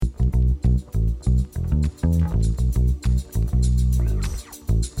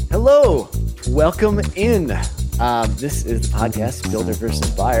Hello, welcome in. This is the podcast Builder versus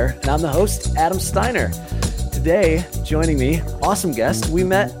Buyer, and I'm the host, Adam Steiner. Today, joining me, awesome guest. We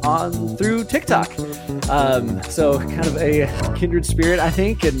met through TikTok, so kind of a kindred spirit, I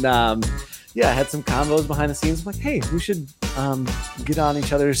think, and had some combos behind the scenes. I'm like, hey, we should get on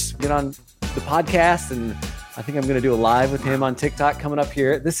the podcast, and I think I'm going to do a live with him on TikTok coming up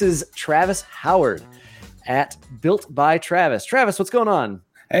here. This is Travis Howard at Built by Travis. Travis, what's going on?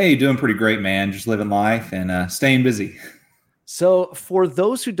 Hey, doing pretty great, man. Just living life and staying busy. So for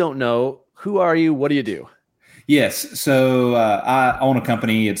those who don't know, who are you? What do you do? Yes. So I own a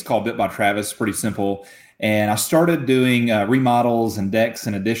company. It's called Built by Travis. Pretty simple. And I started doing remodels and decks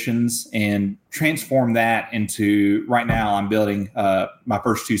and additions and transformed that into, right now I'm building my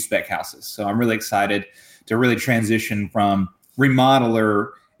first 2 spec houses. So I'm really excited to really transition from remodeler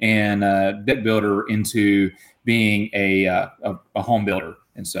and deck builder into being a home builder.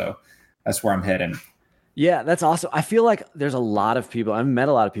 And so that's where I'm heading. Yeah, that's awesome. I feel like there's a lot of people, I've met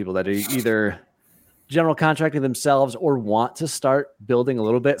a lot of people that are either general contracting themselves or want to start building a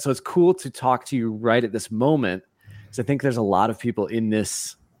little bit. So it's cool to talk to you right at this moment, because I think there's a lot of people in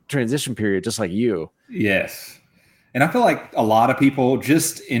this transition period, just like you. Yes. And I feel like a lot of people,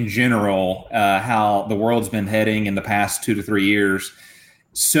 just in general, how the world's been heading in the past 2 to 3 years,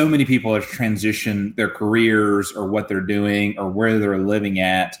 so many people have transitioned their careers or what they're doing or where they're living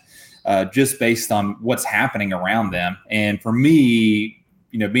at, just based on what's happening around them. And for me,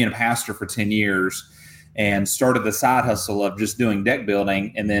 being a pastor for 10 years and started the side hustle of just doing deck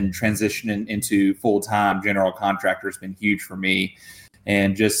building and then transitioning into full-time general contractor has been huge for me.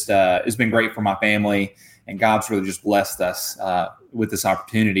 And just it's been great for my family. And God's really just blessed us with this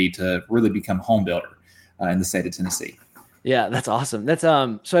opportunity to really become home builder in the state of Tennessee. Yeah, that's awesome. That's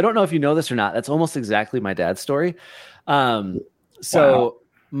so I don't know if you know this or not. That's almost exactly my dad's story. Wow.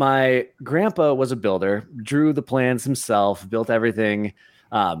 My grandpa was a builder, drew the plans himself, built everything,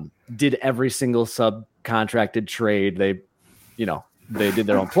 did every single subcontracted trade. They did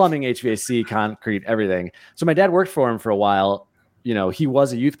their own plumbing, HVAC, concrete, everything. So my dad worked for him for a while. He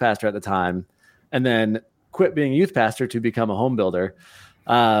was a youth pastor at the time, and then quit being a youth pastor to become a home builder.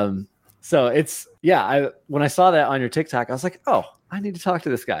 So it's, when I saw that on your TikTok, I was like, oh, I need to talk to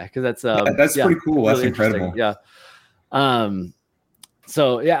this guy. Cause that's pretty cool. Really that's incredible. Yeah.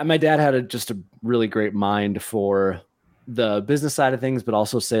 My dad had just a really great mind for the business side of things, but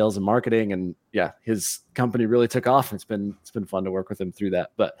also sales and marketing. And his company really took off, and it's been fun to work with him through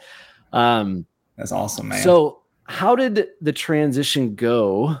that. But, that's awesome, man. So how did the transition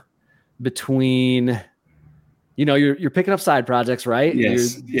go between, you're picking up side projects, right?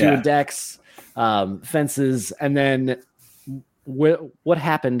 Yes. You're doing decks, fences, and then what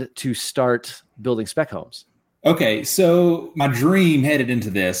happened to start building spec homes? Okay, so my dream headed into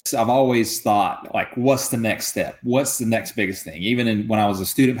this, I've always thought, like, what's the next step? What's the next biggest thing? Even when I was a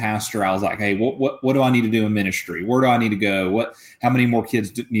student pastor, I was like, hey, what do I need to do in ministry? Where do I need to go? How many more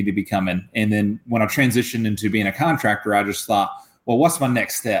kids need to be coming? And then when I transitioned into being a contractor, I just thought, well, what's my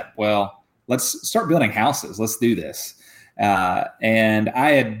next step? Well, let's start building houses. Let's do this. And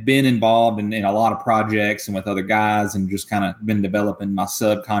I had been involved in a lot of projects and with other guys, and just kind of been developing my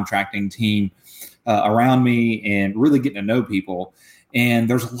subcontracting team around me and really getting to know people. And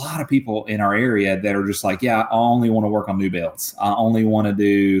there's a lot of people in our area that are just like, I only want to work on new builds. I only want to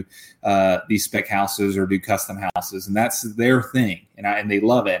do these spec houses or do custom houses. And that's their thing. And they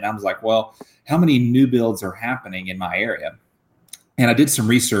love it. And I was like, well, how many new builds are happening in my area? And I did some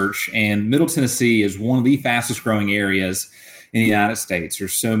research, and Middle Tennessee is one of the fastest growing areas in the United States.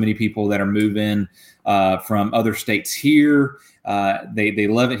 There's so many people that are moving from other states here. They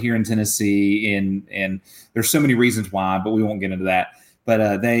love it here in Tennessee, and there's so many reasons why, but we won't get into that.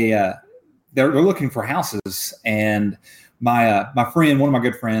 But they're looking for houses, and my friend, one of my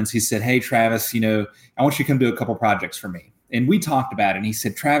good friends, he said, "Hey Travis, I want you to come do a couple projects for me." And we talked about it, and he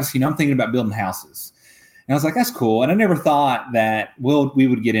said, "Travis, I'm thinking about building houses." And I was like, "That's cool." And I never thought that we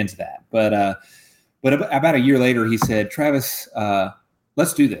would get into that, but about a year later, he said, "Travis,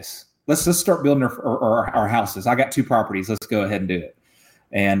 let's do this. Let's start building our houses. I got 2 properties. Let's go ahead and do it."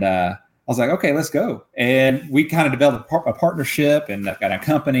 And I was like, "Okay, let's go." And we kind of developed a partnership and got a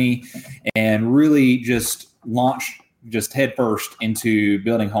company, and really just launched headfirst into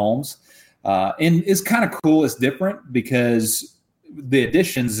building homes. And it's kind of cool. It's different because the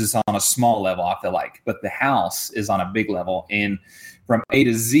additions is on a small level, I feel like, but the house is on a big level. And from A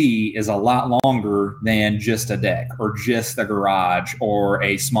to Z is a lot longer than just a deck or just a garage or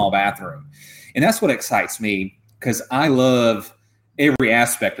a small bathroom. And that's what excites me, because I love every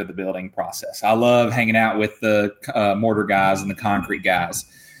aspect of the building process. I love hanging out with the mortar guys and the concrete guys.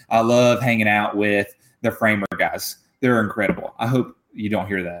 I love hanging out with the framer guys. They're incredible. I hope you don't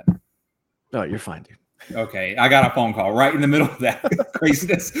hear that. Oh, you're fine, dude. Okay, I got a phone call right in the middle of that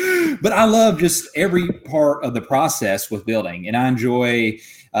craziness. But I love just every part of the process with building, and I enjoy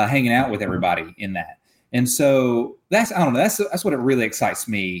hanging out with everybody in that. And so that's, I don't know, that's what it really excites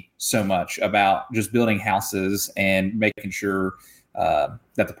me so much about just building houses and making sure that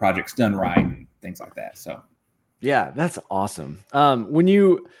the project's done right and things like that. So yeah, that's awesome. When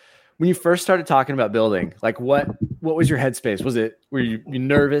you first started talking about building, like what was your headspace? Were you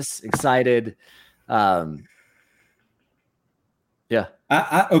nervous, excited? Yeah.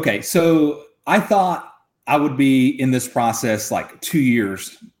 Okay. So I thought I would be in this process like 2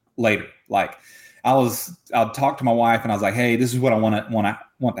 years later. Like I'll talk to my wife and I was like, hey, this is what I want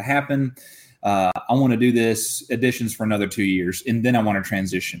to happen. I want to do this additions for another 2 years, and then I want to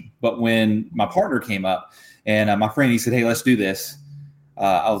transition. But when my partner came up and my friend, he said, hey, let's do this.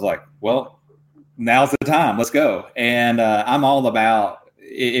 I was like, well, now's the time. Let's go. And I'm all about,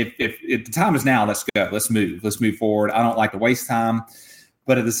 if the time is now, let's go. Let's move forward. I don't like to waste time.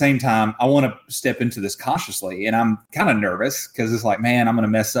 But at the same time, I want to step into this cautiously. And I'm kind of nervous because it's like, man, I'm going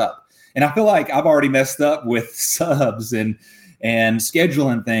to mess up. And I feel like I've already messed up with subs and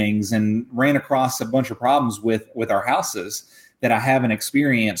scheduling things, and ran across a bunch of problems with our houses that I haven't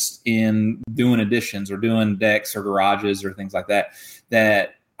experienced in doing additions or doing decks or garages or things like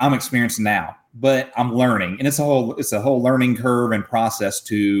that I'm experiencing now. But I'm learning, and it's a whole learning curve and process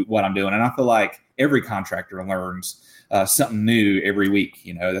to what I'm doing. And I feel like every contractor learns something new every week,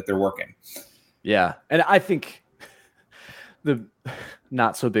 that they're working. Yeah. And I think the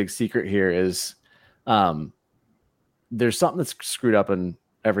not so big secret here is there's something that's screwed up in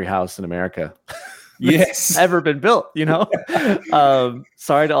every house in America. Yes. Ever been built,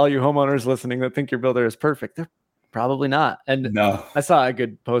 Sorry to all you homeowners listening that think your builder is perfect. They're probably not. And no, I saw a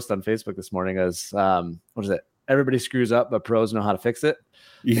good post on Facebook this morning as what is it? Everybody screws up, but pros know how to fix it.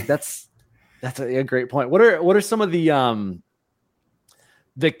 Yeah. That's a great point. What are some of the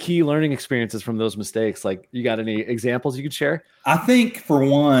key learning experiences from those mistakes? Like, you got any examples you could share? I think for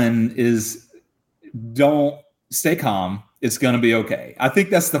one is, don't stay calm. It's going to be okay. I think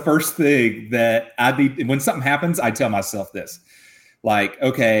that's the first thing that when something happens, I tell myself this, like,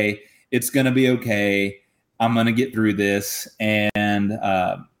 okay, it's going to be okay. I'm going to get through this. And,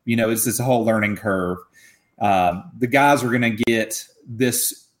 it's this whole learning curve. The guys are going to get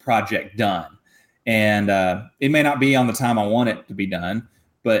this project done. And it may not be on the time I want it to be done,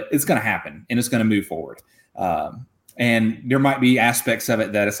 but it's going to happen and it's going to move forward. And there might be aspects of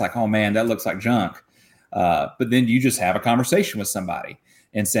it that it's like, oh man, that looks like junk. But then you just have a conversation with somebody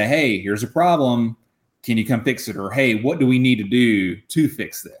and say, hey, here's a problem. Can you come fix it? Or, hey, what do we need to do to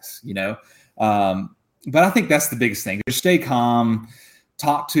fix this? But I think that's the biggest thing. Just stay calm,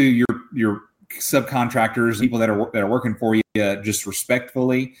 talk to your subcontractors, people that are working for you, just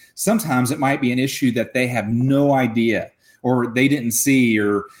respectfully. Sometimes it might be an issue that they have no idea, or they didn't see,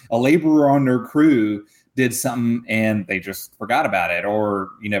 or a laborer on their crew did something and they just forgot about it,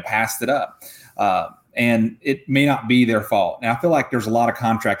 or passed it up. And it may not be their fault. And I feel like there's a lot of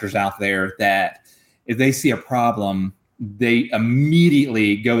contractors out there that if they see a problem, they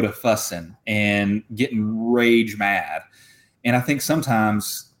immediately go to fussing and getting rage mad. And I think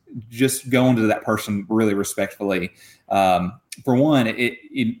sometimes just going to that person really respectfully. For one,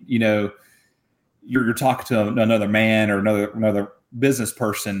 you're talking to another man or another business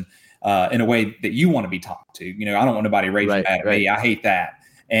person in a way that you want to be talked to. I don't want nobody raging mad at me. I hate that.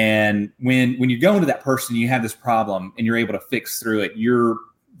 And when you go into that person, you have this problem and you're able to fix through it, you're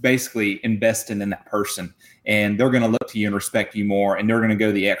basically investing in that person, and they're going to look to you and respect you more, and they're going to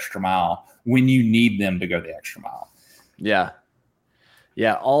go the extra mile when you need them to go the extra mile. Yeah.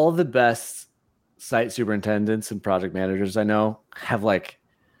 Yeah. All the best site superintendents and project managers I know have like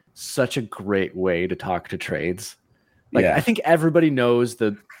such a great way to talk to trades. Like, I think everybody knows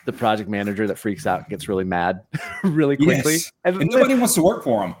the project manager that freaks out and gets really mad really quickly. Yes. And nobody wants to work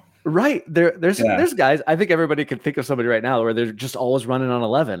for them. Right. There's guys, I think everybody can think of somebody right now where they're just always running on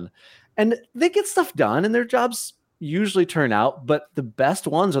 11, and they get stuff done and their jobs usually turn out. But the best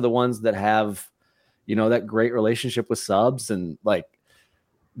ones are the ones that have, that great relationship with subs. And like,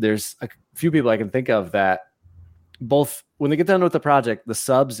 there's a few people I can think of that both, when they get done with the project, the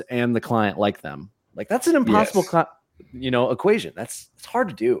subs and the client like them. Like, that's an impossible equation. It's hard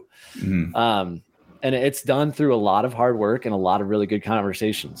to do. Mm-hmm. And it's done through a lot of hard work and a lot of really good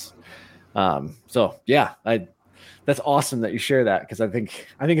conversations. So yeah, that's awesome that you share that, because I think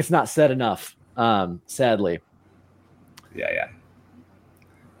it's not said enough. Sadly. Yeah.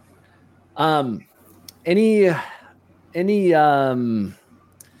 Any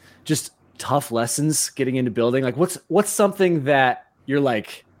just tough lessons getting into building? Like what's something that you're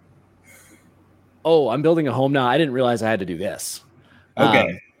like, oh, I'm building a home now, I didn't realize I had to do this.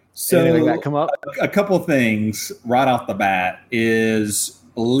 Okay. So anything like that come up? A couple of things right off the bat is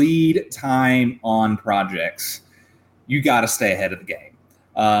lead time on projects. You got to stay ahead of the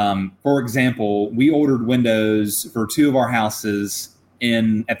game. For example, we ordered windows for 2 of our houses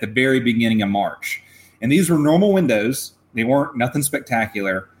at the very beginning of March. And these were normal windows. They weren't nothing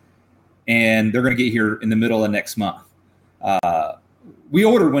spectacular. And they're going to get here in the middle of next month. We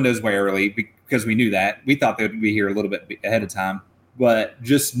ordered windows way early because we knew that. We thought they would be here a little bit ahead of time. But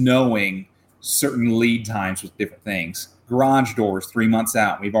just knowing certain lead times with different things. Garage doors, 3 months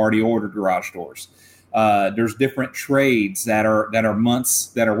out. We've already ordered garage doors. There's different trades that are months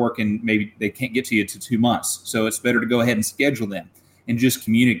that are working. Maybe they can't get to you to 2 months. So it's better to go ahead and schedule them and just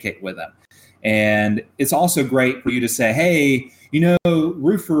communicate with them. And it's also great for you to say, hey,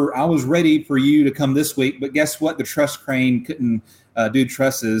 roofer, I was ready for you to come this week, but guess what? The truss crane couldn't do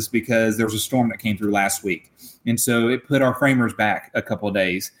trusses because there was a storm that came through last week. And so it put our framers back a couple of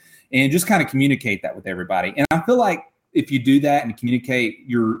days, and just kind of communicate that with everybody. And I feel like if you do that and communicate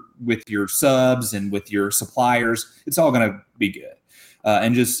with your subs and with your suppliers, it's all going to be good.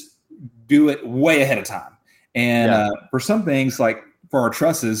 And just do it way ahead of time. And for some things, like for our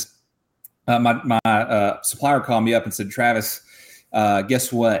trusses, my supplier called me up and said, Travis,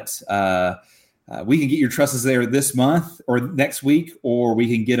 guess what? We can get your trusses there this month or next week, or we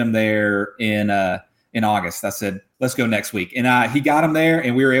can get them there in August. I said, let's go next week. And he got them there,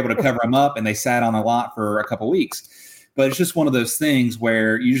 and we were able to cover them up, and they sat on a lot for a couple of weeks. But it's just one of those things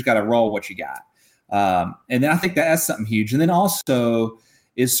where you just got to roll what you got. And then I think that's something huge. And then also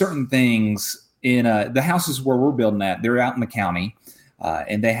is certain things in the houses where we're building at, they're out in the county,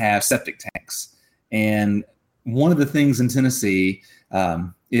 and they have septic tanks. And one of the things in Tennessee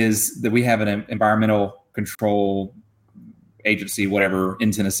is that we have an environmental control agency, whatever,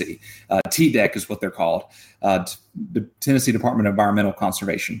 in Tennessee. TDEC is what they're called, the Tennessee Department of Environmental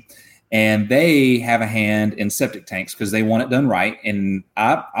Conservation. And they have a hand in septic tanks because they want it done right. And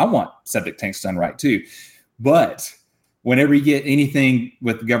I want septic tanks done right too. But whenever you get anything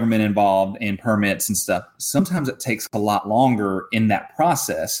with the government involved in permits and stuff, sometimes it takes a lot longer in that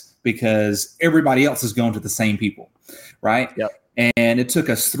process because everybody else is going to the same people, right? Yep. And it took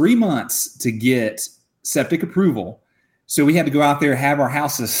us 3 months to get septic approval. So we had to go out there, have our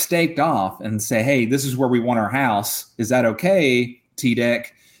houses staked off and say, hey, this is where we want our house. Is that okay, TDEC?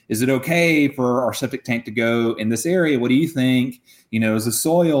 Is it okay for our septic tank to go in this area? What do you think? Is the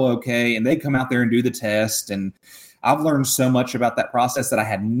soil okay? And they come out there and do the test. And I've learned so much about that process that I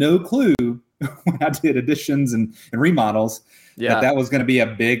had no clue when I did additions and remodels that was going to be a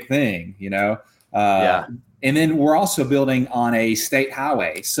big thing, And then we're also building on a state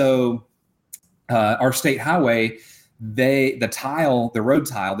highway. So our state highway, the road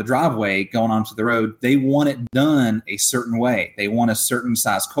tile, the driveway going onto the road, they want it done a certain way. They want a certain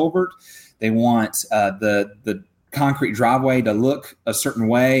size culvert. They want the concrete driveway to look a certain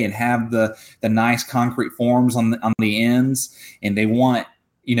way and have the nice concrete forms on the ends. And they want,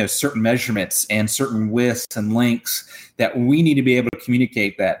 certain measurements and certain widths and lengths that we need to be able to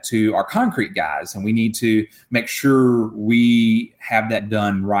communicate that to our concrete guys. And we need to make sure we have that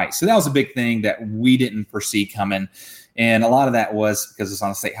done right. So that was a big thing that we didn't foresee coming. And a lot of that was because it's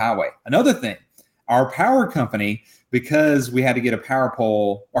on a state highway. Another thing, our power company, because we had to get a power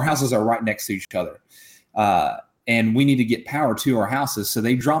pole, our houses are right next to each other. And we need to get power to our houses. So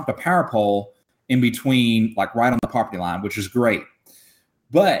they dropped a power pole in between, like right on the property line, which is great.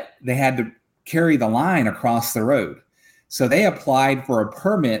 But they had to carry the line across the road. So they applied for a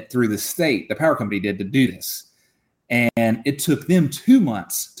permit through the state, the power company did, to do this. And it took them 2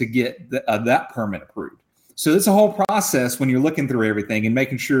 months to get that permit approved. So it's a whole process when you're looking through everything and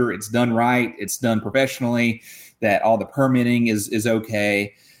making sure it's done right, it's done professionally, that all the permitting is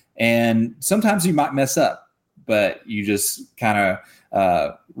okay. And sometimes you might mess up, but you just kind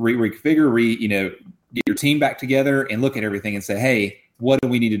of reconfigure, get your team back together and look at everything and say, hey, what do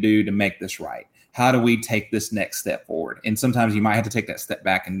we need to do to make this right? How do we take this next step forward? And sometimes you might have to take that step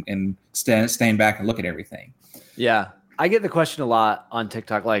back and stand back and look at everything. Yeah. I get the question a lot on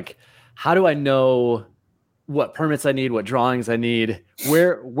TikTok, like, how do I know what permits I need, what drawings I need?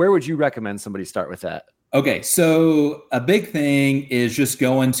 Where would you recommend somebody start with that? Okay, so a big thing is just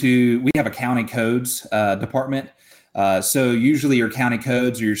we have a county codes department. So usually your county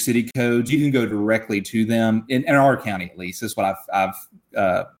codes or your city codes, you can go directly to them in our county, at least. That's what I've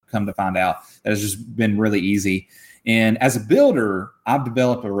come to find out. That has just been really easy. And as a builder, I've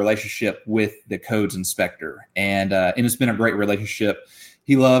developed a relationship with the codes inspector, and it's been a great relationship.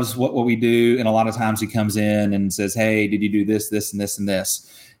 he loves what we do. And a lot of times he comes in and says, hey, did you do this, this, and this, and this?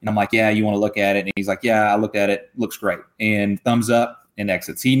 And I'm like, yeah, you want to look at it? And he's like, yeah, I looked at it. Looks great. And thumbs up and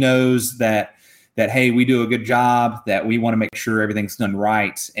exits. He knows that, hey, we do a good job, that we want to make sure everything's done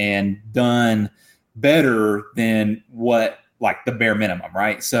right and done better than what, like, the bare minimum,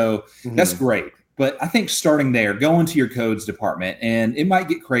 right? So that's great. But I think starting there, go into your codes department, and it might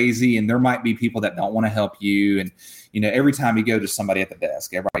get crazy, and there might be people that don't want to help you. And, every time you go to somebody at the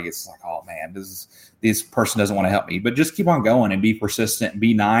desk, everybody gets like, oh man, this person doesn't want to help me. But just keep on going and be persistent and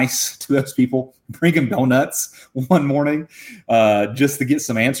be nice to those people. Bring them donuts one morning just to get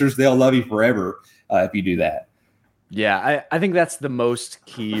some answers. They'll love you forever if you do that. Yeah, I think that's the most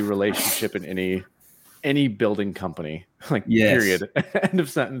key relationship in any building company. Like, period. End of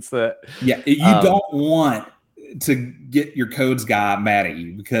sentence. You don't want to get your codes guy mad at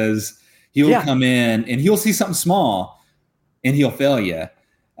you, because he'll come in and he'll see something small and he'll fail you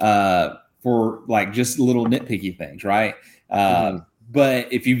for like just little nitpicky things, right? But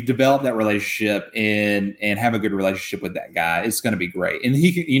if you've developed that relationship and have a good relationship with that guy, it's going to be great. And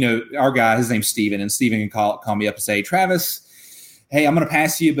he can, our guy, his name's Steven, and Steven can call me up and say, Travis, hey, I'm going to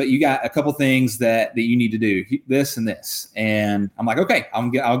pass you, but you got a couple things that you need to do, this and this. And I'm like, okay,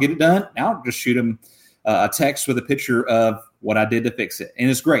 I'll get it done. Now I'll just shoot him a text with a picture of what I did to fix it.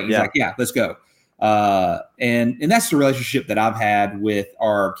 And it's great. He's like, yeah, let's go. And that's the relationship that I've had with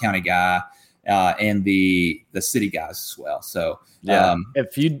our county guy and the city guys as well. So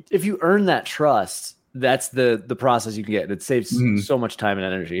if you earn that trust, that's the process you can get. It saves so much time and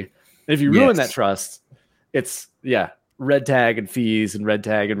energy. And if you ruin that trust, it's red tag and fees and red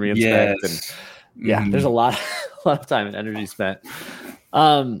tag and reinspect. And there's a lot of time and energy spent.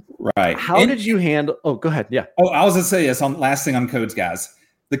 Right. How did you handle? Oh, go ahead. Yeah. Oh, I was going to say this last thing on codes, guys.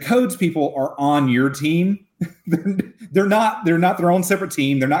 The codes people are on your team. They're not their own separate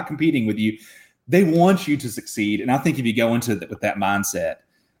team. They're not competing with you. They want you to succeed. And I think if you go into it with that mindset,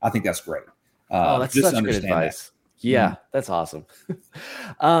 I think that's great. That's just such good advice. That. Yeah, that's awesome.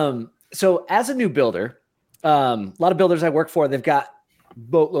 So as a new builder, a lot of builders I work for, they've got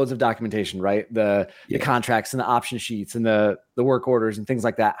boatloads of documentation, right? The contracts and the option sheets and the work orders and things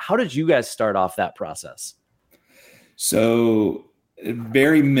like that. How did you guys start off that process? So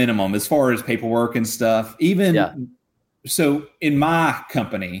very minimum as far as paperwork and stuff. So in my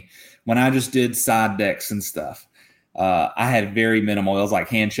company, when I just did side decks and stuff, I had very minimal. It was like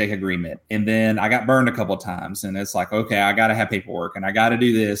handshake agreement. And then I got burned a couple of times, and it's like, okay, I got to have paperwork and I got to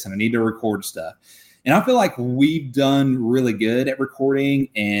do this and I need to record stuff. And I feel like we've done really good at recording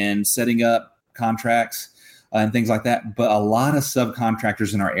and setting up contracts and things like that. But a lot of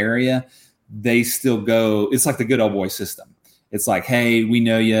subcontractors in our area, they still go, it's like the good old boy system. It's like, hey, we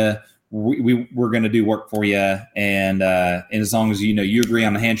know you. We're going to do work for you. And as long as you agree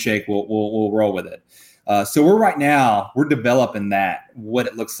on the handshake, we'll roll with it. So we're developing what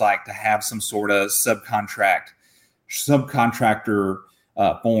it looks like to have some sort of subcontractor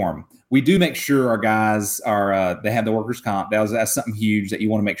form. We do make sure our guys they have the workers' comp. That's something huge that you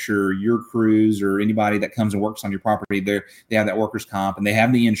want to make sure your crews or anybody that comes and works on your property, they have that workers' comp, and they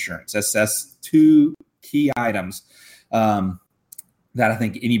have the insurance. That's two key items that I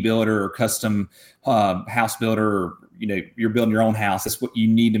think any builder or custom house builder, or you're building your own house, that's what you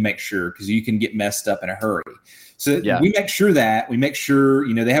need to make sure, because you can get messed up in a hurry. So we make sure they have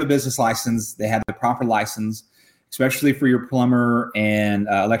a business license, they have the proper license, especially for your plumber and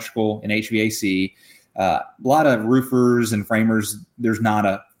electrical and HVAC. A lot of roofers and framers, there's not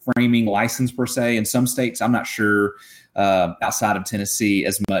a framing license per se. In some states, I'm not sure, outside of Tennessee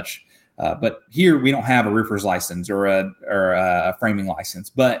as much. But here we don't have a roofer's license or a framing license,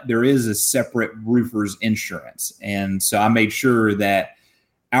 but there is a separate roofer's insurance. And so I made sure that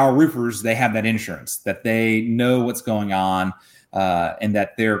our roofers, they have that insurance, that they know what's going on and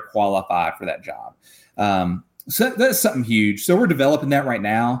that they're qualified for that job. So that's something huge. So we're developing that right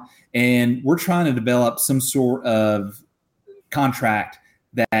now, and we're trying to develop some sort of contract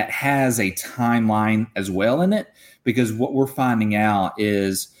that has a timeline as well in it, because what we're finding out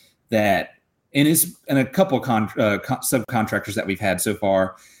is that, and a couple of subcontractors that we've had so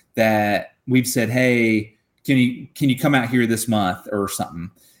far, that we've said, hey, can you come out here this month or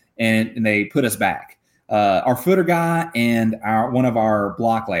something? And they put us back, our footer guy and one of our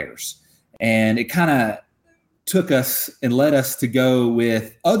block layers. And it kind of took us and led us to go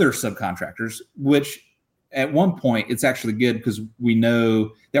with other subcontractors, which at one point it's actually good because we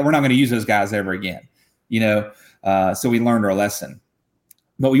know that we're not going to use those guys ever again, so we learned our lesson.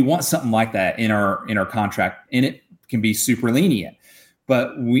 But we want something like that in our contract, and it can be super lenient.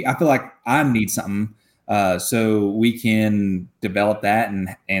 But I feel like I need something so we can develop that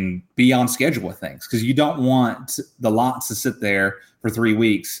and be on schedule with things, because you don't want the lots to sit there for 3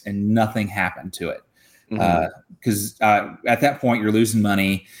 weeks and nothing happened to it. Because at that point you're losing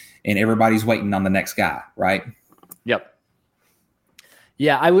money and everybody's waiting on the next guy, right? Yep.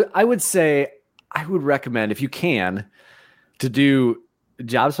 Yeah, I would say I would recommend, if you can, to do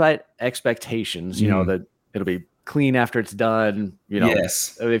job site expectations. You know, that it'll be clean after it's done. You know,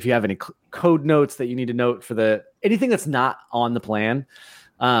 yes. If you have any code notes that you need to note for anything that's not on the plan,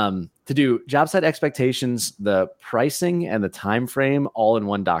 to do job site expectations, the pricing and the time frame all in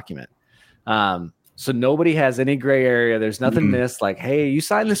one document. So nobody has any gray area. There's nothing missed. Like, hey, you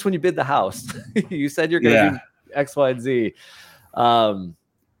signed this when you bid the house. You said you're going to do X, Y, and Z.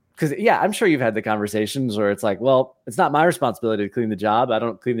 Because I'm sure you've had the conversations where it's like, well, it's not my responsibility to clean the job. I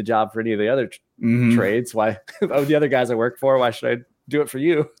don't clean the job for any of the other trades. Why? The other guys I work for, why should I do it for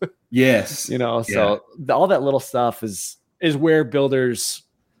you? Yes. You know, so all that little stuff is where builders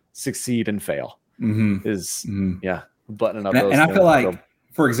succeed and fail. Buttoning up those. And I feel like,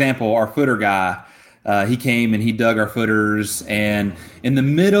 for example, our footer guy, he came and he dug our footers, and in the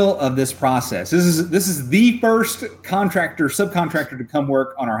middle of this process, this is the first subcontractor to come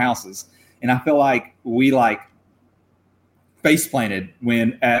work on our houses, and I feel like we face planted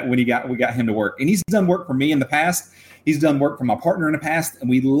when we got him to work. And he's done work for me in the past. He's done work for my partner in the past, and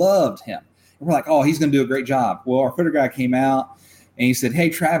we loved him. And we're like, oh, he's going to do a great job. Well, our footer guy came out and he said, hey,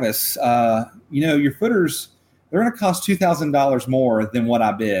 Travis, your footers, they're going to cost $2,000 more than what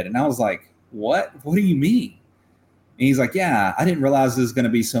I bid. And I was like, what do you mean? And he's like, yeah, I didn't realize this was going to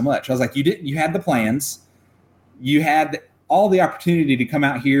be so much. I was like, you had the plans, you had all the opportunity to come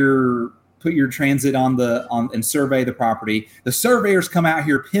out here, put your transit and survey the property. The surveyors come out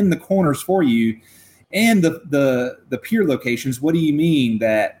here, pin the corners for you, and the pier locations. What do you mean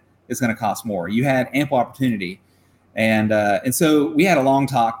that it's going to cost more? You had ample opportunity. And so we had a long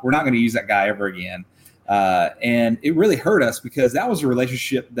talk. We're not going to use that guy ever again. And it really hurt us, because that was a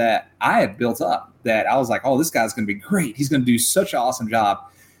relationship that I had built up, that I was like, oh, this guy's going to be great. He's going to do such an awesome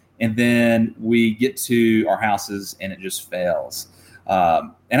job. And then we get to our houses and it just fails.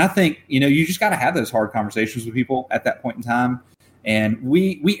 And I think, you just got to have those hard conversations with people at that point in time. And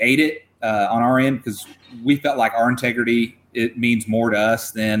we ate it on our end, because we felt like our integrity, it means more to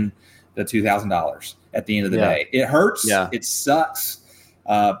us than the $2,000 at the end of the day. It hurts. Yeah. It sucks.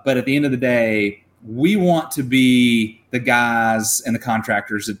 But at the end of the day, we want to be the guys and the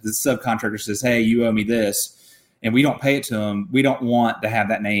contractors that the subcontractor says, hey, you owe me this, and we don't pay it to them. We don't want to have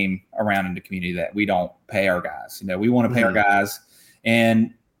that name around in the community that we don't pay our guys. We want to pay our guys,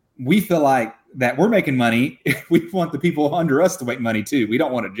 and we feel like that we're making money. We want the people under us to make money too. We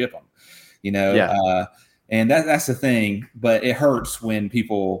don't want to jip them, and that's the thing. But it hurts when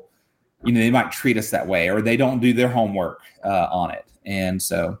people, they might treat us that way, or they don't do their homework on it. And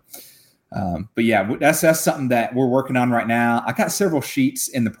so, but yeah, that's something that we're working on right now. I got several sheets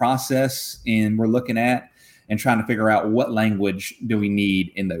in the process, and we're looking at and trying to figure out what language do we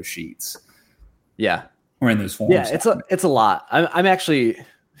need in those sheets. Yeah. Or in those forms. Yeah. It's a lot. I'm actually,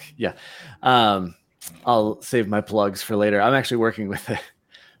 I'll save my plugs for later. I'm actually working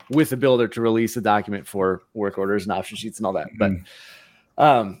with a builder to release a document for work orders and option sheets and all that. But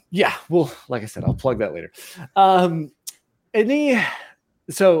well, like I said, I'll plug that later.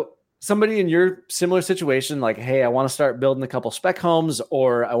 So somebody in your similar situation, like, hey, I want to start building a couple spec homes,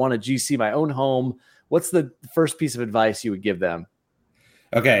 or I want to GC my own home. What's the first piece of advice you would give them?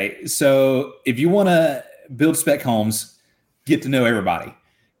 Okay. So if you want to build spec homes, get to know everybody,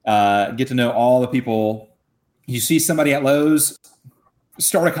 get to know all the people. You see somebody at Lowe's,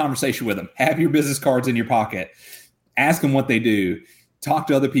 start a conversation with them, have your business cards in your pocket, ask them what they do, talk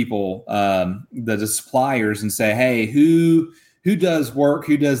to other people, the suppliers, and say, hey, who does work?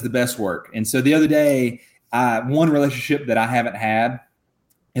 Who does the best work? And so the other day, one relationship that I haven't had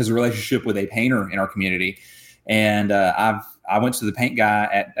is a relationship with a painter in our community. And I went to the paint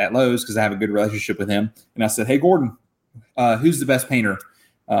guy at Lowe's because I have a good relationship with him. And I said, hey, Gordon, who's the best painter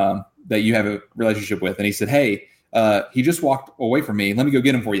that you have a relationship with? And he said, hey, he just walked away from me. Let me go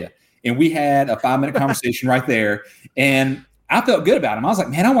get him for you. And we had a 5-minute conversation right there. And I felt good about him. I was like,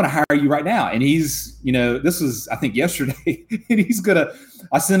 man, I want to hire you right now. And he's, this was, I think, yesterday. And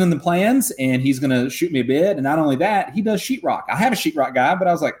I sent him the plans, and he's going to shoot me a bid. And not only that, he does sheetrock. I have a sheetrock guy, but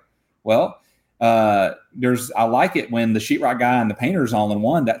I was like, well, I like it when the sheetrock guy and the painter's all in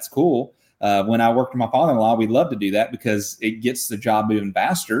one. That's cool. When I worked with my father-in-law, we love to do that because it gets the job moving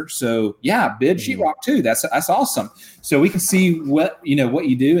faster. So yeah, bid sheetrock too. That's awesome. So we can see what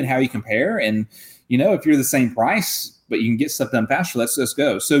you do and how you compare. And, if you're the same price, but you can get stuff done faster, let's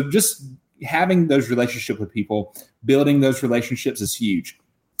go. So just, having those relationships with people, building those relationships is huge.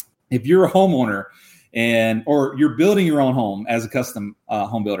 If you're a homeowner or you're building your own home as a custom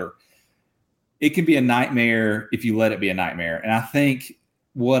home builder, it can be a nightmare if you let it be a nightmare. And I think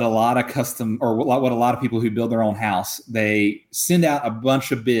what a lot of what a lot of people who build their own house, they send out a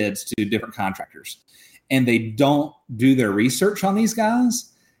bunch of bids to different contractors and they don't do their research on these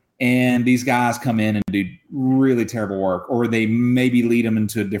guys. And these guys come in and do really terrible work, or they maybe lead them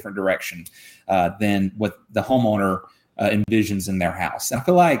into a different direction than what the homeowner envisions in their house. And I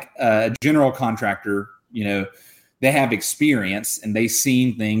feel like a general contractor, they have experience and they've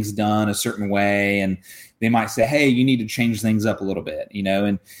seen things done a certain way, and they might say, hey, you need to change things up a little bit,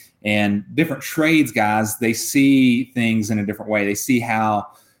 and different trades guys, they see things in a different way. They see how,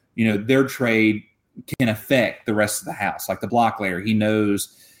 their trade can affect the rest of the house. Like the block layer, he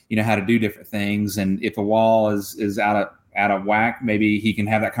knows, how to do different things. And if a wall is out of whack, maybe he can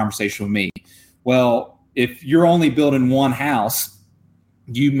have that conversation with me. Well, if you're only building one house,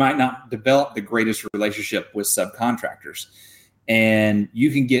 you might not develop the greatest relationship with subcontractors, and you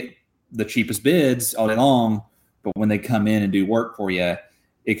can get the cheapest bids all day long, but when they come in and do work for you,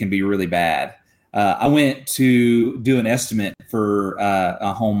 it can be really bad. I went to do an estimate for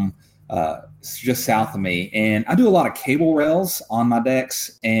a home just south of me, and I do a lot of cable rails on my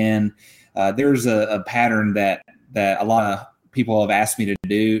decks, and there's a pattern that a lot of people have asked me to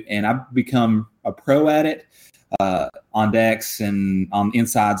do, and I've become a pro at it. On decks and on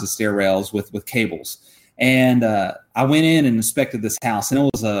insides of stair rails with cables. And I went in and inspected this house, and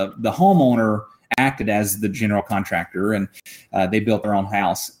it was the homeowner acted as the general contractor, and they built their own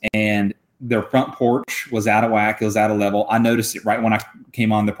house, and their front porch was out of whack. It was out of level. I noticed it right when I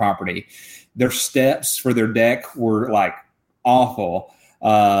came on the property. Their steps for their deck were like awful.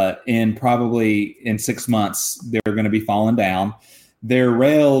 And probably in 6 months, they're going to be falling down. Their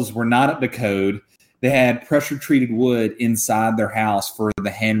rails were not up to code. They had pressure treated wood inside their house for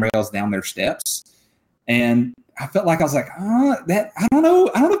the handrails down their steps. And I felt like I was like, I don't know.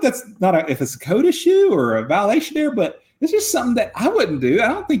 I don't know if that's if it's a code issue or a violation there, but it's just something that I wouldn't do. I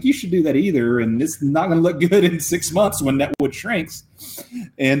don't think you should do that either. And it's not going to look good in 6 months when that wood shrinks.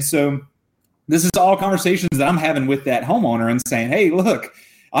 And so this is all conversations that I'm having with that homeowner and saying, hey, look,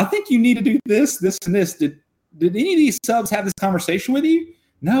 I think you need to do this, this, and this. Did any of these subs have this conversation with you?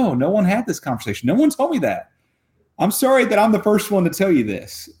 No one had this conversation. No one told me that. I'm sorry that I'm the first one to tell you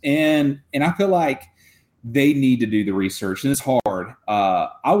this. And I feel like they need to do the research, and it's hard.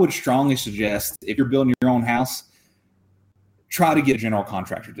 I would strongly suggest if you're building your own house, try to get a general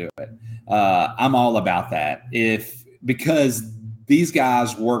contractor to do it. I'm all about that. Because these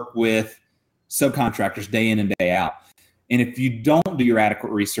guys work with subcontractors day in and day out. And if you don't do your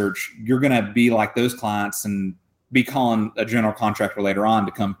adequate research, you're going to be like those clients and be calling a general contractor later on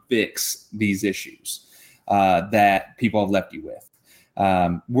to come fix these issues that people have left you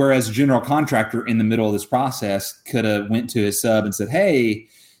with. Whereas a general contractor in the middle of this process could have went to his sub and said, hey,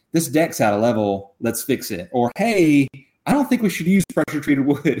 this deck's out of level, let's fix it. Or, hey, I don't think we should use pressure treated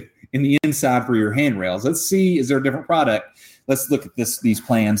wood in the inside for your handrails. Let's see, is there a different product? Let's look at these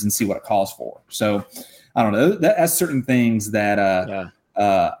plans and see what it calls for. So I don't know. That's certain things that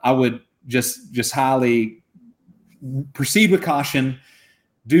I would just highly proceed with caution,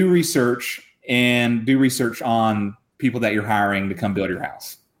 do research on people that you're hiring to come build your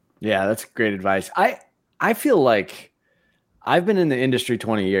house. Yeah, that's great advice. I feel like I've been in the industry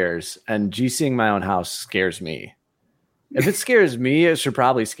 20 years, and seeing my own house scares me. If it scares me, it should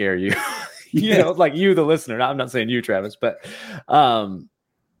probably scare you. Like you, the listener. I'm not saying you, Travis, but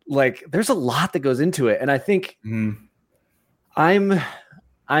like there's a lot that goes into it. And I think I'm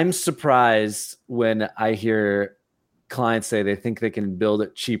surprised when I hear clients say they think they can build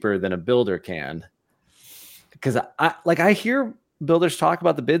it cheaper than a builder can. Because I hear builders talk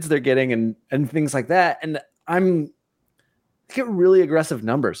about the bids they're getting and things like that. And I get really aggressive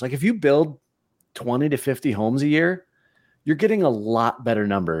numbers. Like if you build 20 to 50 homes a year, you're getting a lot better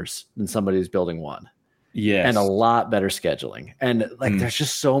numbers than somebody who's building one. Yes. And a lot better scheduling. And there's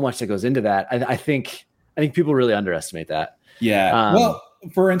just so much that goes into that. I think people really underestimate that. Yeah. Well,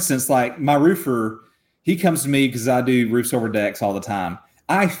 for instance, like my roofer, he comes to me because I do roofs over decks all the time.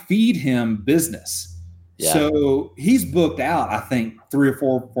 I feed him business. Yeah. So he's booked out, I think 3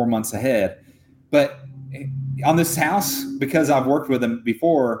 or 4 months ahead. But on this house, because I've worked with him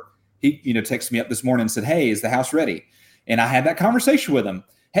before, he texted me up this morning and said, hey, is the house ready? And I had that conversation with him.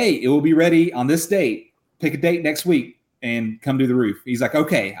 Hey, it will be ready on this date. Pick a date next week and come do the roof. He's like,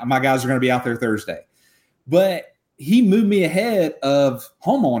 okay, my guys are going to be out there Thursday. But he moved me ahead of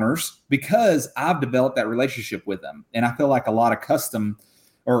homeowners because I've developed that relationship with them. And I feel like a lot of custom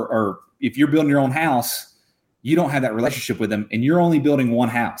or if you're building your own house, you don't have that relationship with them, and you're only building one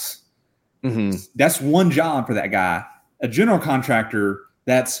house. Mm-hmm. That's one job for that guy. A general contractor,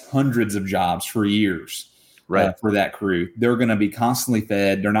 that's hundreds of jobs for years, right? For that crew. They're going to be constantly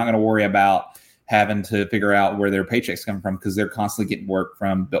fed. They're not going to worry about having to figure out where their paychecks come from, because they're constantly getting work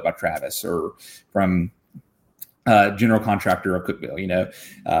from Built by Travis or from general contractor of Cookeville,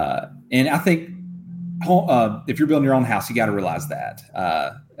 and I think if you're building your own house, you got to realize that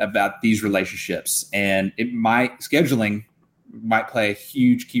about these relationships, and scheduling might play a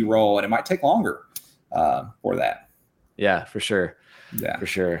huge key role, and it might take longer for that. Yeah, for sure. Yeah, for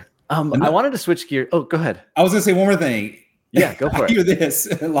sure. I wanted to switch gears. Oh, go ahead. I was going to say one more thing. Yeah, go for it. I hear this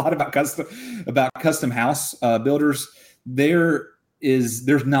a lot about custom house builders.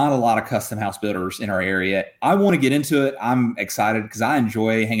 There's not a lot of custom house builders in our area. I want to get into it. I'm excited because I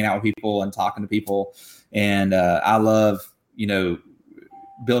enjoy hanging out with people and talking to people. And I love,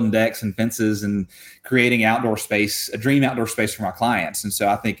 building decks and fences and creating outdoor space, a dream outdoor space for my clients. And so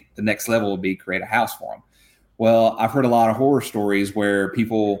I think the next level would be create a house for them. Well, I've heard a lot of horror stories where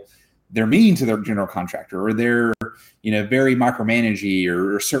they're mean to their general contractor, or they're, very micromanagey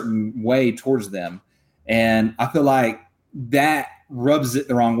or a certain way towards them. And I feel like that rubs the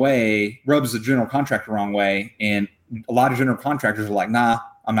general contractor the wrong way. And a lot of general contractors are like, nah,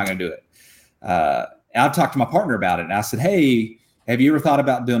 I'm not going to do it. And I've talked to my partner about it. And I said, hey, have you ever thought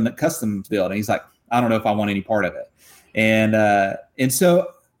about doing a custom build? And he's like, I don't know if I want any part of it. And so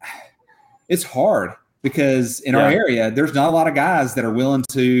it's hard because in our area, there's not a lot of guys that are willing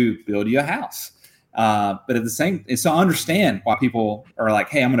to build you a house. But at the same, so I understand why people are like,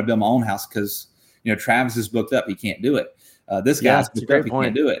 hey, I'm going to build my own house because, Travis is booked up. He can't do it. This guy's booked up. He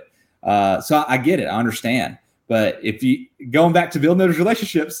can't do it. So I get it. I understand. But if you going back to building those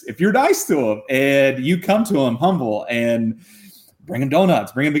relationships, if you're nice to them and you come to them humble and bring them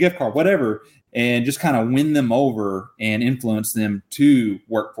donuts, bring them a gift card, whatever, and just kind of win them over and influence them to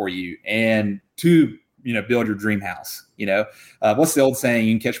work for you and to, build your dream house. What's the old saying?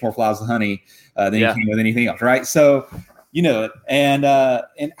 You can catch more flies with honey than you can with anything else, right? So, and I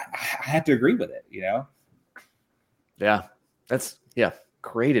have to agree with it, Yeah, that's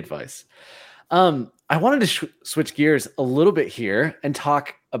great advice. I wanted to switch gears a little bit here and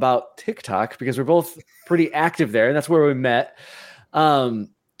talk about TikTok because we're both pretty active there, and that's where we met.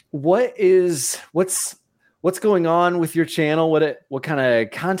 What's going on with your channel? What kind of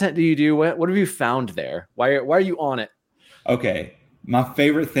content do you do? What have you found there? Why are you on it? Okay. My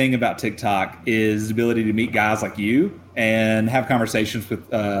favorite thing about TikTok is the ability to meet guys like you and have conversations with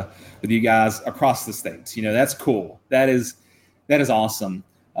you guys across the states. That's cool. That is awesome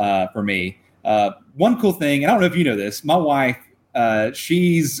for me. One cool thing, and I don't know if you know this, my wife,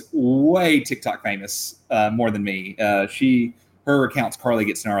 she's way TikTok famous more than me. Her account's Carly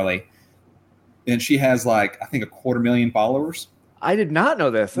Gets Gnarly, and she has I think 250,000 followers. I did not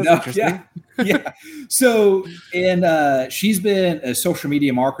know this. That's interesting. Yeah. So, and she's been a social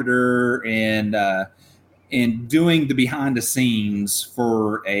media marketer and doing the behind the scenes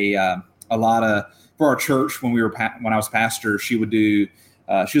for for our church when I was pastor. She would do.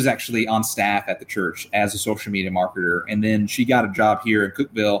 She was actually on staff at the church as a social media marketer, and then she got a job here in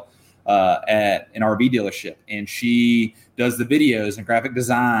Cookeville at an RV dealership, and she does the videos and graphic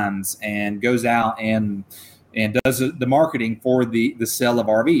designs and goes out and does the marketing for the sale of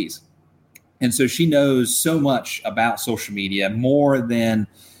RVs. And so she knows so much about social media, more than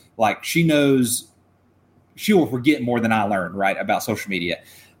she will forget more than I learned, right, about social media.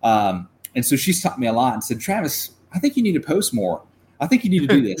 And so she's taught me a lot and said, Travis, I think you need to post more. I think you need to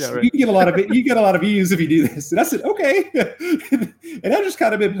do this. Right. You get a lot of views if you do this. And I said, okay. And I've just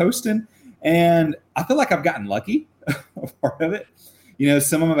kind of been posting, and I feel like I've gotten lucky part of it.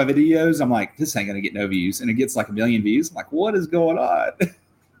 Some of my videos, I'm like, this ain't going to get no views. And it gets 1 million views. I'm like, what is going on?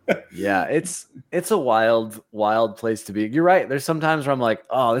 Yeah, it's a wild place to be. You're right. There's sometimes where I'm like,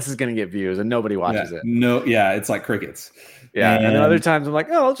 oh, this is going to get views and nobody watches it. No. Yeah. It's like crickets. Yeah. And then other times I'm like,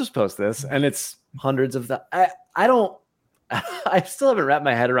 oh, I'll just post this. And it's hundreds of I still haven't wrapped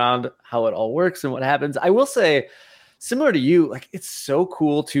my head around how it all works and what happens. I will say, similar to you, it's so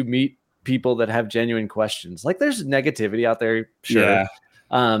cool to meet people that have genuine questions. There's negativity out there. Sure. Yeah.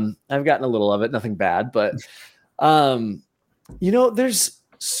 I've gotten a little of it, nothing bad, but there's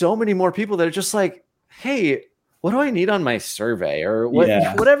so many more people that are just like, hey, what do I need on my survey or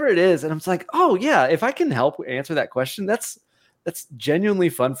whatever it is? And I'm just like, oh yeah, if I can help answer that question, that's genuinely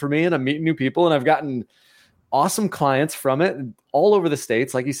fun for me. And I'm meeting new people, and I've gotten awesome clients from it all over the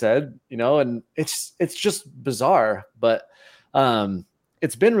states, like you said, and it's just bizarre, but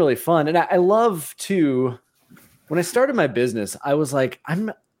it's been really fun. And I love to, when I started my business, I was like,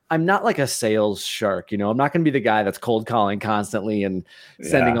 I'm not like a sales shark, I'm not going to be the guy that's cold calling constantly and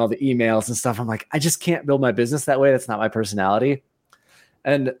sending all the emails and stuff. I'm like, I just can't build my business that way. That's not my personality.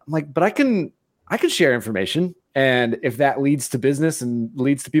 And I'm like, but I can share information. And if that leads to business and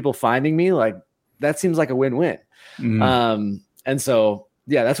leads to people finding me, like that seems like a win-win. And so,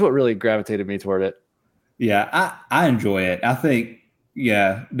 yeah, that's what really gravitated me toward it. Yeah, I enjoy it. I think,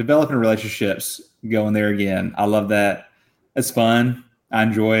 developing relationships, going there again. I love that. It's fun. I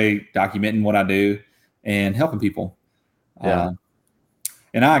enjoy documenting what I do and helping people. Yeah.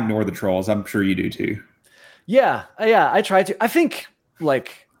 And I ignore the trolls. I'm sure you do too. Yeah, I try to. I think,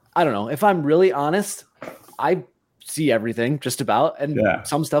 like, I don't know, if I'm really honest, I see everything just about, and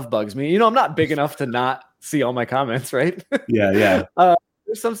some stuff bugs me. I'm not big enough to not see all my comments, right? Yeah.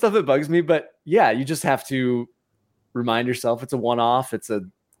 There's some stuff that bugs me, but yeah, you just have to remind yourself it's a one-off, it's a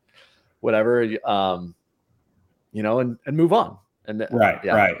whatever, and move on. And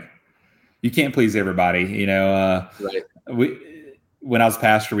right. You can't please everybody, Right. When I was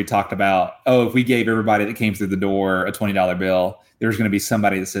pastor, we talked about, if we gave everybody that came through the door a $20 bill, there's going to be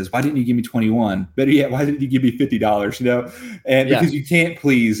somebody that says, why didn't you give me 21? Better yet, why didn't you give me $50? And because you can't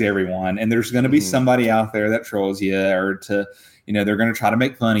please everyone. And there's going to be somebody out there that trolls you or they're going to try to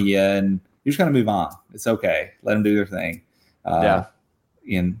make fun of you, and you're just going to move on. It's okay. Let them do their thing.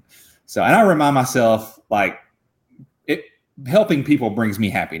 And I remind myself, like, helping people brings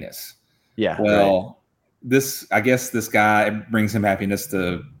me happiness. Yeah. Well, I guess this guy, it brings him happiness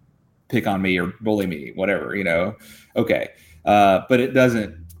to pick on me or bully me, whatever, okay. But it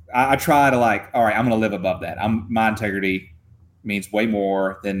doesn't, I try to, like, all right, I'm going to live above that. My integrity means way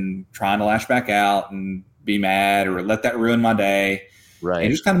more than trying to lash back out and be mad or let that ruin my day. Right.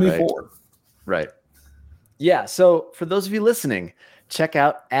 And just kind of move forward. Right. Yeah. So for those of you listening, check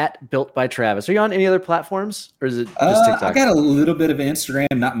out @BuiltByTravis. Are you on any other platforms, or is it just TikTok? I got a little bit of Instagram,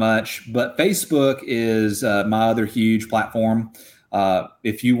 not much, but Facebook is my other huge platform.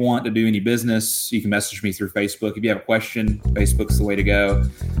 If you want to do any business, you can message me through Facebook. If you have a question, Facebook's the way to go.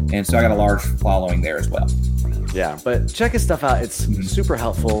 And so I got a large following there as well. Yeah, but check his stuff out. It's super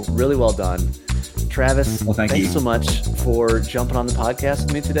helpful, really well done. Travis, thanks so much for jumping on the podcast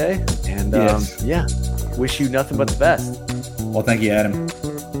with me today. And wish you nothing but the best. Well, thank you, Adam.